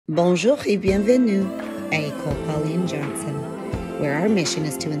Bonjour et bienvenue à École Pauline Johnson, where our mission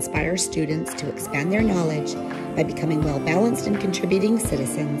is to inspire students to expand their knowledge by becoming well-balanced and contributing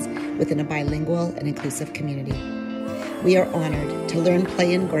citizens within a bilingual and inclusive community. We are honored to learn,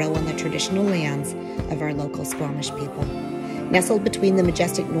 play, and grow on the traditional lands of our local Squamish people. Nestled between the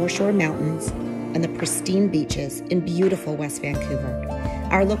majestic North Shore Mountains and the pristine beaches in beautiful West Vancouver,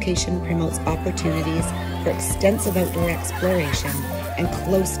 our location promotes opportunities for extensive outdoor exploration and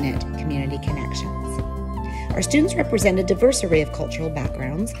close-knit community connections. Our students represent a diverse array of cultural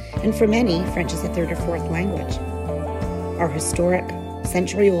backgrounds, and for many, French is a third or fourth language. Our historic,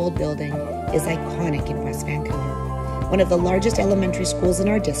 century-old building is iconic in West Vancouver. One of the largest elementary schools in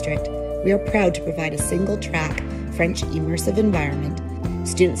our district, we are proud to provide a single-track French immersive environment.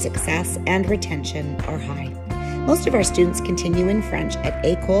 Student success and retention are high. Most of our students continue in French at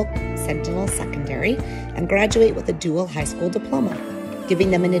École Sentinel Secondary and graduate with a dual high school diploma,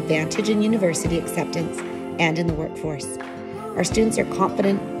 giving them an advantage in university acceptance and in the workforce. Our students are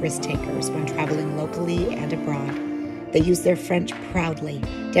confident risk takers when traveling locally and abroad. They use their French proudly,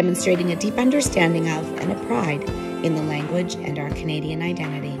 demonstrating a deep understanding of and a pride in the language and our Canadian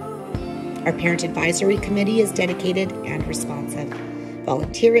identity. Our Parent Advisory Committee is dedicated and responsive.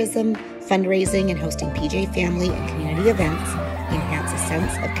 Volunteerism, fundraising, and hosting PJ family and community events enhance a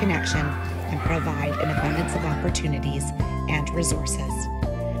sense of connection and provide an abundance of opportunities and resources.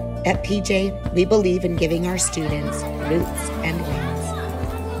 At PJ, we believe in giving our students roots and wings.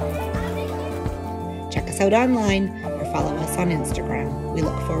 Check us out online or follow us on Instagram. We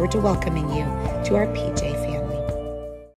look forward to welcoming you to our PJ